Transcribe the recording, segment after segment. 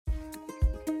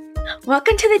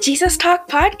Welcome to the Jesus Talk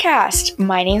podcast.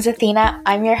 My name's Athena.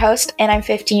 I'm your host, and I'm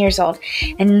 15 years old.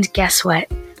 And guess what?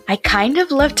 I kind of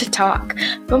love to talk,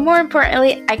 but more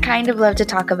importantly, I kind of love to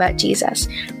talk about Jesus.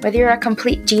 Whether you're a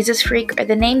complete Jesus freak or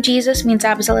the name Jesus means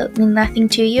absolutely nothing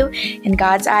to you, in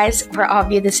God's eyes, we're all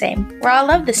view the same. We're all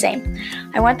loved the same.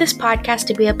 I want this podcast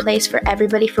to be a place for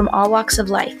everybody from all walks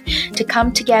of life to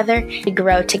come together, to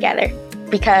grow together.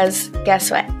 Because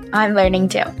guess what? I'm learning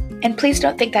too. And please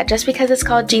don't think that just because it's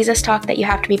called Jesus Talk that you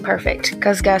have to be perfect.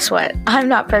 Because guess what? I'm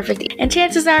not perfect. And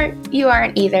chances are you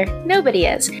aren't either. Nobody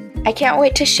is. I can't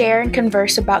wait to share and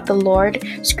converse about the Lord,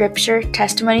 scripture,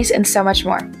 testimonies, and so much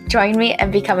more. Join me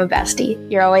and become a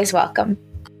bestie. You're always welcome.